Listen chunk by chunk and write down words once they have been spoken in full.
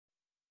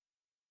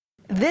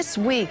This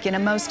week, in a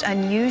most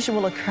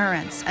unusual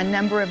occurrence, a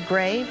number of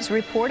graves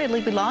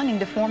reportedly belonging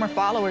to former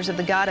followers of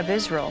the God of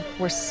Israel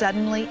were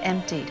suddenly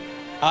emptied.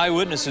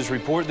 Eyewitnesses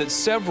report that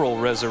several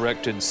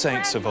resurrected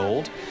saints of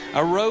old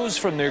arose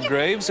from their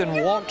graves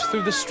and walked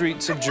through the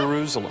streets of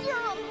Jerusalem.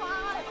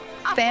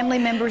 Family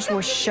members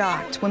were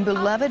shocked when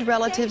beloved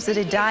relatives that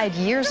had died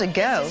years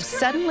ago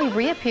suddenly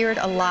reappeared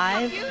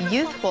alive,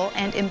 youthful,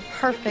 and in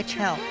perfect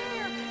health.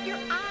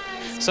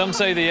 Some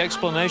say the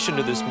explanation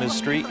to this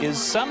mystery is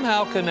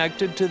somehow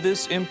connected to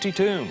this empty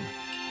tomb,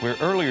 where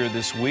earlier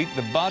this week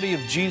the body of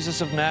Jesus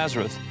of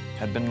Nazareth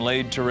had been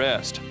laid to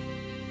rest.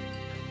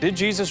 Did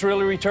Jesus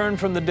really return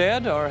from the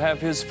dead, or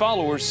have his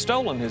followers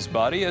stolen his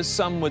body, as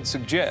some would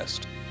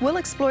suggest? We'll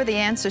explore the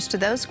answers to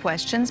those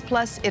questions,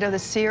 plus Ido the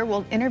Seer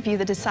will interview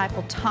the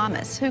disciple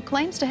Thomas, who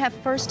claims to have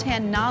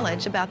first-hand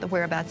knowledge about the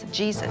whereabouts of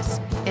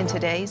Jesus, in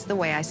today's The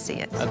Way I See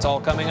It. That's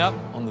all coming up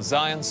on the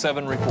Zion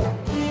 7 Report.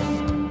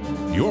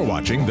 You're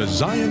watching the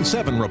Zion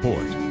 7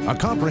 Report, a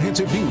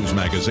comprehensive news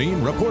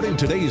magazine reporting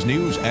today's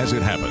news as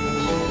it happens.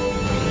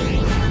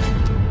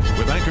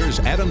 With anchors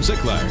Adam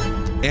Zickler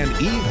and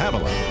Eve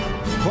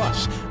Haviland,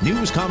 plus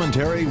news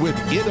commentary with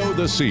Ido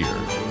the Seer.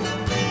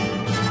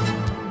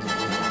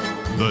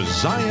 The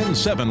Zion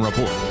 7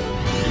 Report.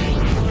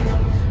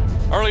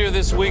 Earlier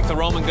this week, the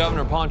Roman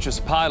governor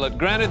Pontius Pilate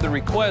granted the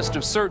request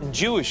of certain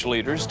Jewish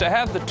leaders to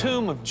have the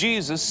tomb of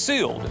Jesus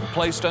sealed and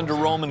placed under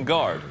Roman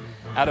guard,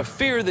 out of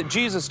fear that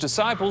Jesus'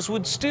 disciples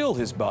would steal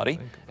his body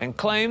and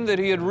claim that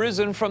he had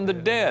risen from the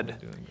dead.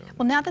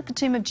 Well, now that the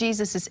tomb of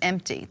Jesus is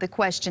empty, the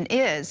question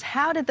is,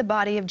 how did the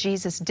body of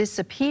Jesus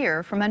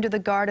disappear from under the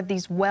guard of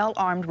these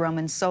well-armed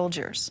Roman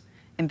soldiers?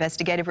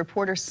 Investigative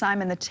reporter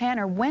Simon the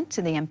Tanner went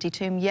to the empty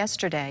tomb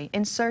yesterday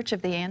in search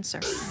of the answer.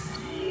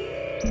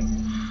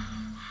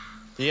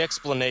 The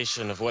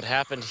explanation of what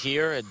happened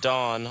here at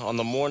dawn on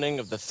the morning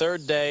of the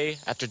third day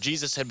after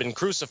Jesus had been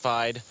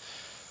crucified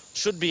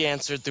should be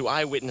answered through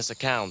eyewitness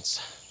accounts.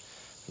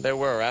 There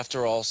were,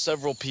 after all,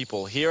 several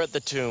people here at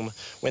the tomb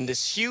when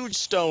this huge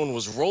stone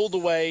was rolled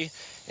away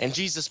and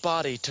Jesus'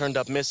 body turned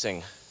up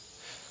missing.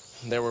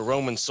 There were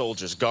Roman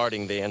soldiers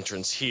guarding the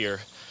entrance here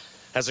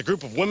as a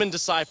group of women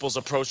disciples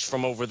approached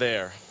from over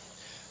there.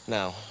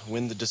 Now,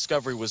 when the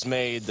discovery was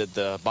made that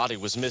the body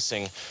was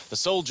missing, the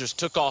soldiers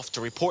took off to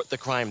report the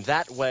crime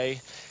that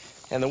way,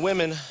 and the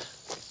women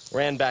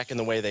ran back in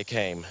the way they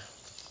came.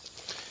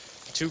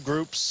 Two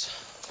groups,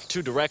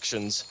 two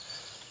directions,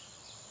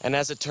 and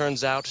as it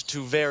turns out,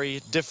 two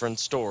very different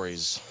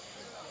stories.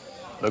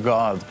 The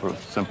guards were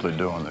simply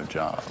doing their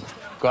job,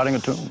 guarding a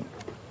tomb,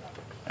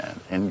 and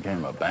in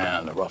came a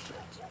band of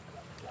ruffians,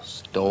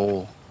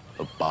 stole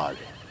the body.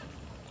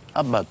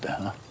 How about that,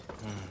 huh?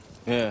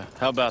 Yeah,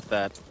 how about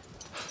that?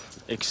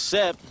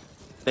 Except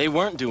they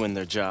weren't doing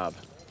their job.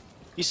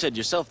 You said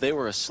yourself they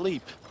were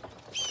asleep.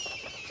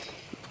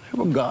 They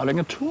were guarding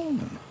a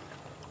tomb.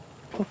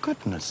 For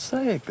goodness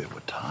sake, they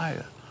were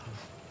tired.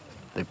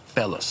 They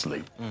fell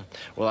asleep.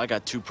 Well, I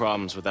got two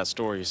problems with that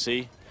story, you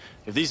see?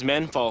 If these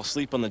men fall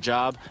asleep on the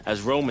job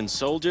as Roman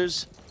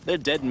soldiers, they're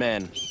dead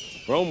men.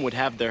 Rome would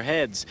have their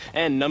heads.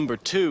 And number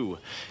two,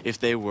 if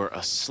they were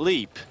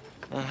asleep,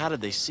 how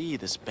did they see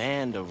this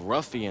band of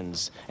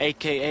ruffians,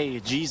 a.k.a.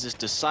 Jesus'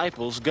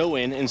 disciples, go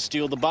in and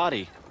steal the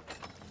body?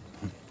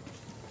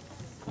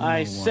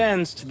 I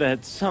sensed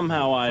that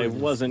somehow I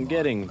wasn't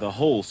getting the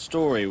whole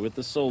story with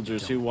the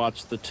soldiers who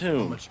watched the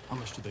tomb.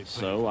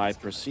 So I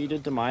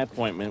proceeded to my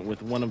appointment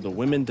with one of the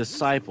women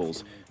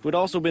disciples who had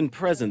also been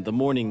present the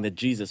morning that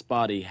Jesus'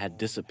 body had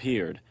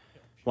disappeared.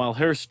 While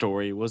her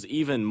story was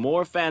even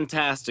more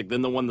fantastic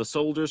than the one the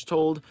soldiers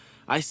told,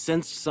 I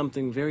sensed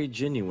something very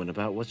genuine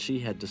about what she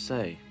had to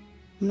say.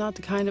 I'm not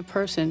the kind of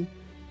person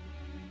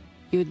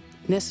you'd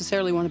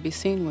necessarily want to be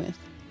seen with.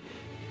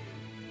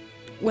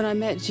 When I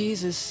met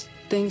Jesus,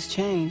 things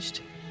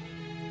changed.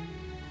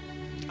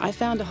 I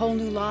found a whole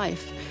new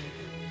life.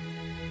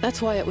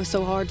 That's why it was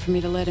so hard for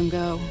me to let him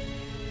go.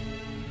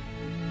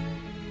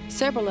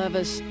 Several of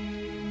us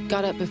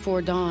got up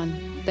before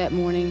dawn that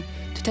morning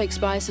to take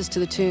spices to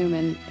the tomb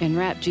and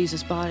wrap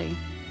Jesus' body.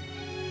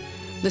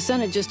 The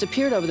sun had just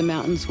appeared over the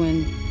mountains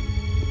when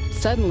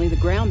suddenly the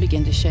ground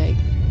began to shake.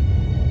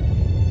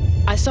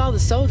 I saw the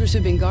soldiers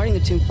who'd been guarding the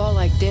tomb fall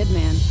like dead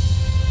men.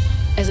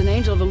 As an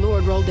angel of the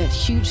Lord rolled that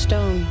huge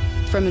stone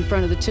from in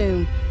front of the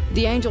tomb,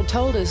 the angel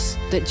told us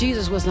that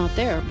Jesus was not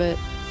there, but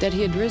that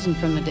he had risen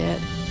from the dead.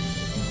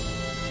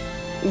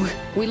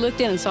 We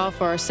looked in and saw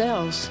for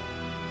ourselves.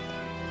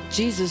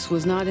 Jesus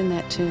was not in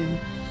that tomb.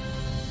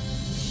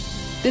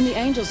 Then the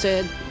angel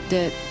said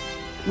that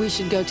we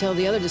should go tell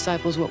the other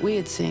disciples what we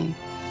had seen.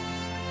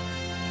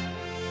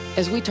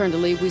 As we turned to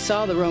leave, we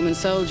saw the Roman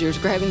soldiers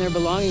grabbing their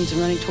belongings and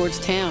running towards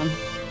town.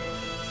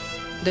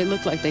 They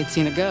looked like they'd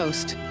seen a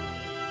ghost.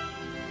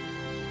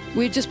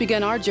 We had just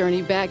begun our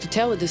journey back to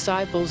tell the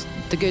disciples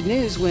the good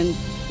news when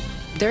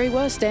there he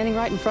was standing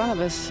right in front of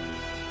us.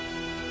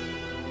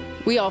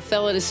 We all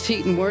fell at his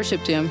feet and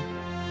worshiped him.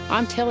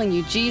 I'm telling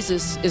you,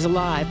 Jesus is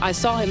alive. I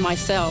saw him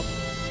myself.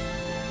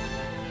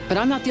 But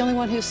I'm not the only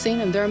one who's seen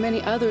him. There are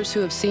many others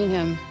who have seen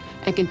him,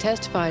 and can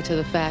testify to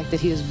the fact that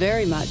he is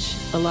very much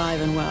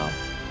alive and well.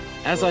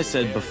 As I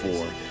said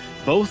before,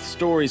 both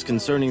stories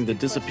concerning the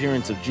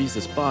disappearance of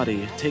Jesus'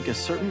 body take a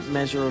certain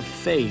measure of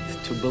faith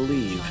to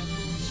believe.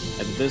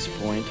 At this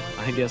point,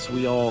 I guess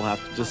we all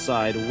have to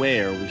decide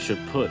where we should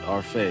put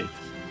our faith.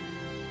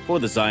 For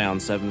the Zion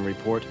 7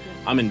 Report,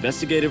 I'm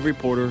investigative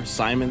reporter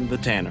Simon the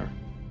Tanner.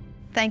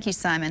 Thank you,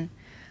 Simon.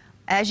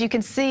 As you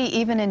can see,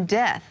 even in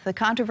death, the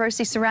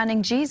controversy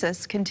surrounding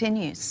Jesus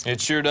continues.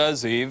 It sure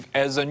does, Eve,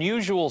 as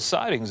unusual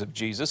sightings of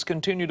Jesus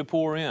continue to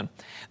pour in.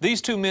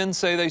 These two men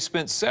say they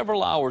spent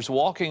several hours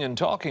walking and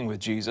talking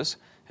with Jesus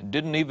and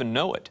didn't even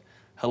know it.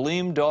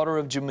 Halim, daughter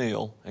of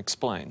Jamil,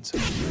 explains.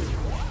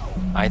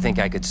 I think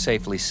I could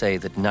safely say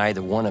that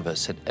neither one of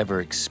us had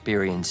ever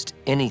experienced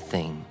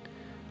anything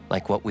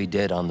like what we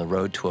did on the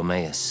road to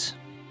Emmaus.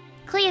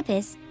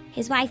 Cleopas,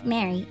 his wife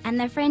Mary, and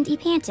their friend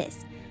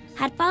Epantus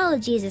had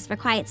followed Jesus for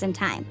quite some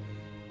time.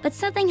 But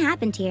something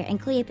happened here in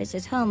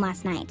Cleopas's home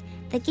last night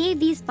that gave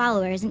these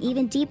followers an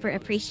even deeper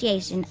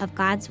appreciation of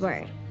God's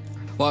Word.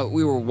 Well,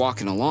 we were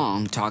walking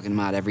along, talking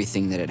about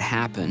everything that had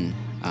happened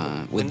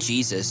with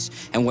Jesus,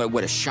 and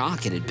what a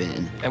shock it had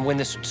been. And when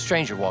this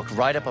stranger walked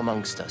right up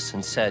amongst us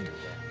and said,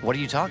 "What are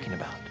you talking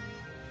about?"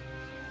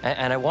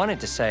 And I wanted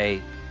to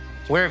say,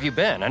 "Where have you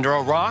been? Under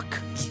a rock?"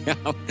 Yeah,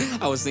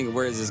 I was thinking,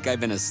 where has this guy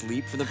been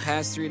asleep for the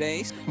past 3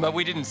 days? But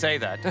we didn't say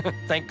that.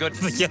 Thank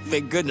goodness. Yeah,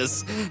 thank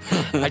goodness.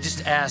 I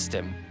just asked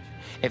him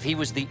if he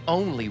was the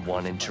only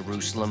one in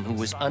Jerusalem who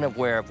was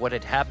unaware of what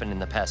had happened in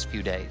the past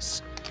few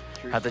days.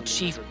 How the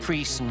chief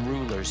priests and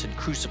rulers had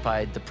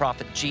crucified the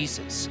prophet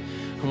Jesus,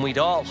 whom we'd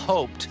all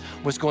hoped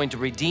was going to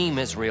redeem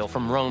Israel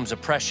from Rome's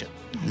oppression.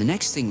 The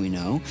next thing we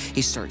know,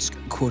 he starts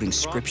quoting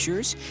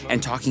scriptures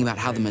and talking about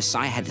how the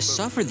Messiah had to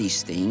suffer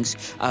these things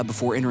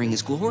before entering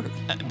his glory.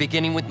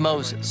 Beginning with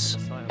Moses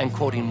and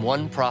quoting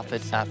one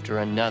prophet after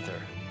another,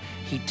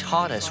 he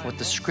taught us what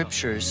the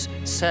scriptures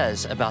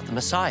says about the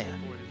Messiah.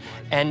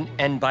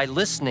 And by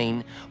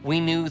listening,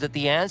 we knew that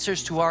the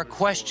answers to our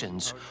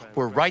questions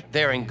were right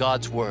there in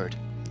God's Word.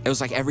 It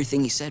was like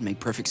everything he said made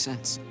perfect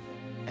sense.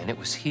 And it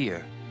was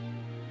here,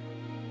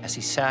 as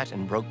he sat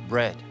and broke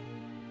bread,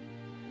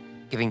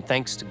 giving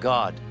thanks to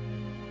God,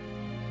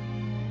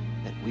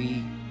 that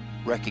we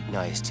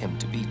recognized him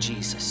to be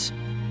Jesus.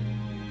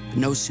 But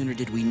no sooner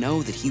did we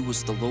know that he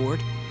was the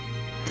Lord,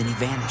 than he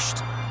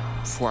vanished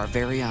before our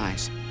very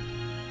eyes.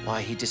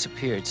 Why he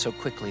disappeared so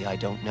quickly, I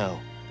don't know,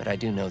 but I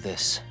do know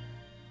this.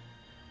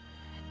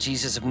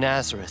 Jesus of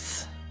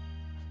Nazareth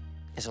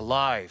is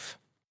alive.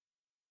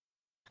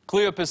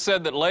 Cleopas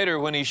said that later,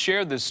 when he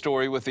shared this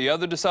story with the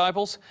other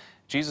disciples,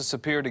 Jesus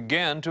appeared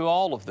again to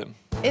all of them.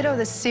 Iddo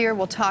the seer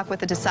will talk with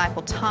the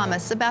disciple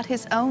Thomas about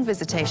his own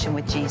visitation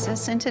with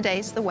Jesus in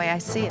today's The Way I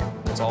See It.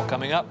 It's all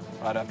coming up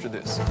right after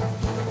this.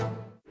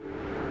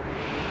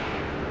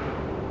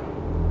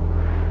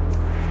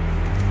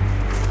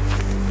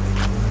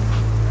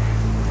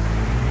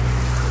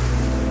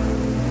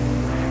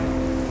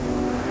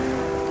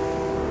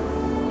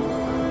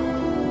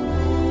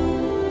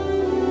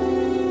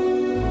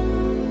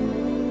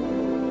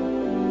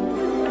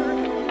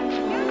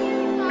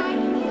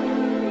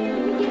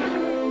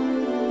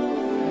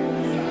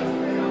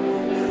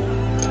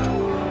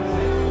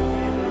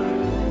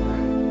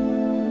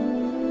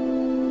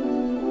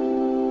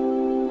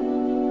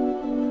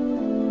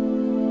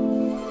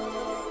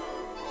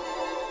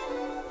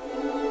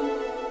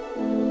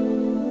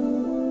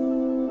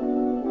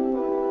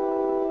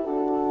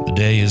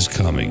 The day is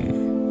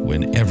coming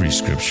when every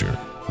scripture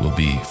will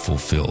be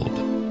fulfilled,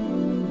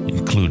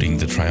 including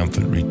the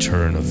triumphant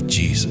return of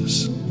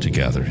Jesus to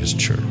gather his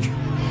church.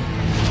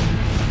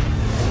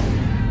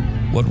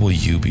 What will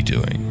you be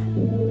doing?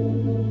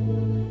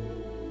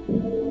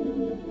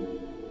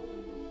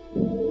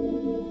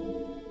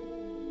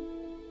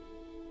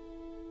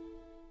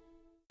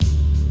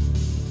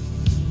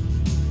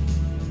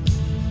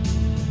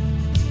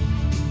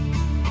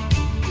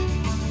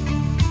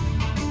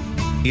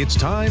 It's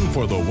time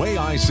for The Way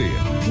I See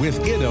It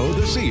with Iddo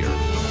the Seer.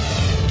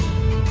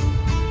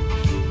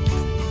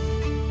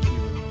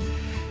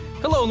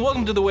 Hello and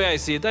welcome to The Way I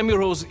See It. I'm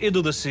your host,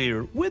 Iddo the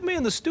Seer. With me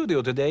in the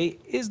studio today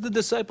is the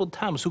disciple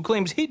Thomas, who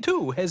claims he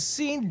too has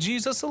seen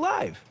Jesus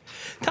alive.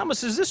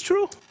 Thomas, is this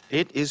true?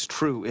 It is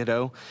true,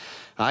 Iddo.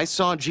 I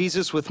saw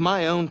Jesus with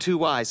my own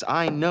 2 eyes.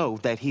 I know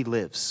that he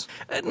lives.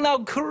 Now,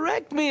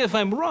 correct me if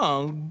I'm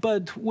wrong,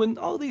 but when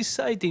all these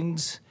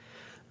sightings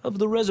of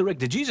the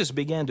resurrected Jesus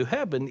began to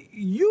happen,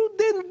 you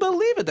didn't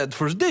believe it at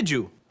first, did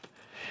you?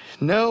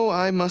 No,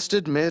 I must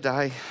admit,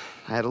 I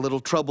had a little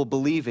trouble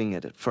believing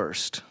it at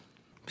first.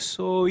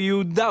 So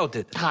you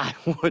doubted? I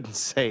wouldn't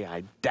say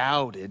I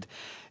doubted.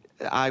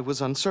 I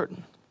was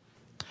uncertain.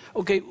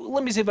 Okay,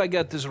 let me see if I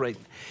got this right.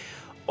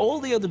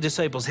 All the other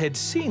disciples had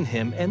seen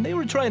him, and they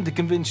were trying to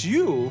convince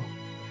you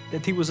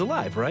that he was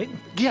alive, right?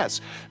 Yes.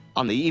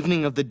 On the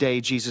evening of the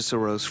day Jesus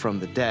arose from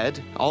the dead,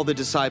 all the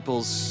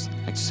disciples,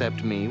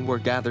 except me, were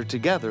gathered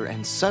together,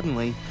 and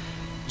suddenly,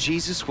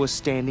 Jesus was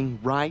standing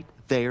right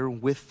there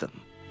with them.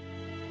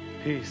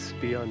 Peace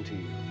be unto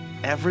you.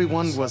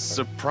 Everyone was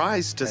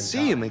surprised to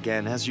see him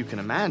again, as you can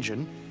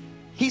imagine.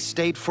 He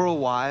stayed for a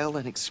while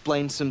and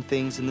explained some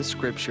things in the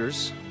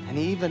scriptures, and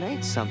he even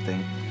ate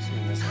something.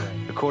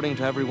 According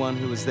to everyone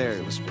who was there,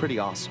 it was pretty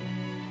awesome.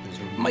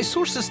 My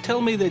sources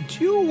tell me that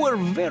you were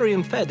very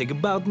emphatic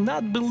about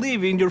not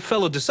believing your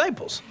fellow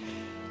disciples.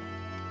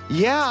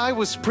 Yeah, I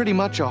was pretty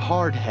much a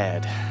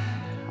hardhead.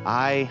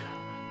 I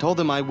told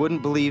them I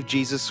wouldn't believe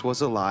Jesus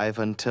was alive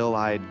until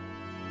I'd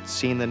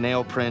seen the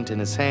nail print in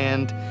his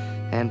hand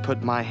and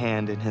put my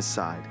hand in his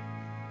side.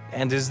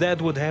 And is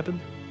that what happened?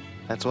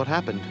 That's what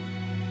happened.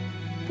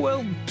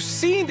 Well,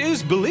 seeing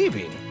is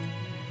believing.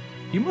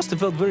 You must have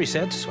felt very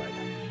satisfied.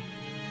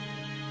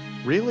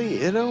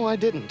 Really, Ido, I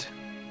didn't.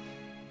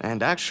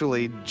 And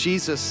actually,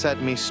 Jesus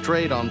set me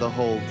straight on the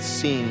whole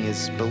seeing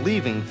is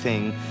believing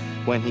thing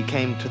when he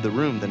came to the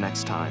room the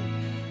next time.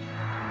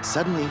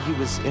 Suddenly, he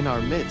was in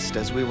our midst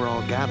as we were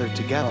all gathered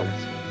together,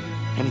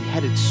 and he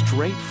headed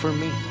straight for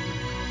me.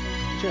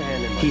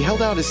 He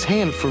held out his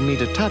hand for me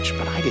to touch,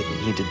 but I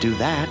didn't need to do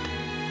that.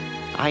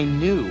 I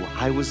knew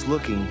I was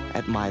looking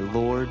at my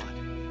Lord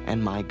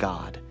and my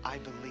God. I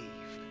believe.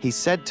 He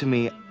said to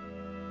me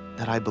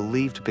that I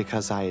believed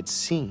because I had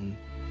seen,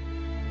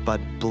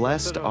 but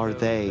blessed are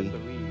they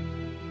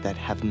that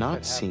have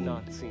not seen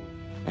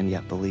and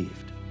yet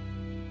believed.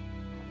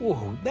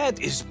 Whoa, that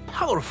is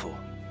powerful.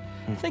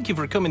 Thank you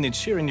for coming and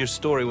sharing your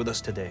story with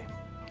us today.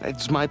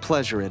 It's my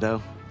pleasure,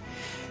 Ido.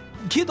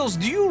 Kiddos,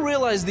 do you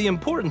realize the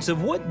importance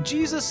of what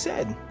Jesus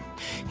said?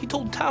 He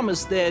told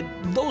Thomas that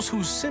those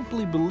who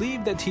simply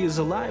believe that he is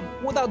alive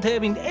without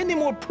having any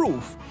more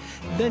proof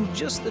than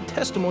just the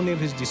testimony of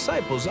his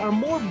disciples are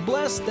more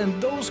blessed than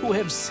those who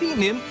have seen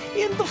him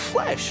in the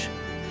flesh.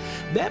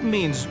 That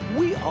means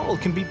we all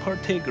can be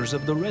partakers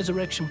of the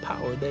resurrection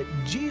power that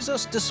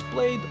Jesus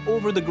displayed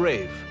over the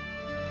grave.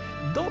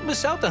 Don't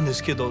miss out on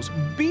this, kiddos.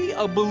 Be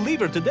a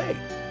believer today.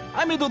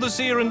 I'm Ido the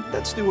Seer, and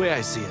that's the way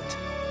I see it.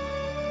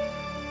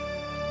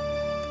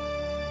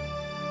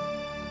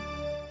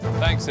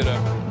 Thanks,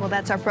 Ido. Well,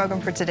 that's our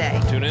program for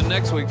today. Tune in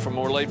next week for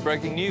more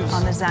late-breaking news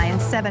On the Zion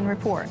 7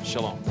 Report.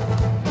 Shalom.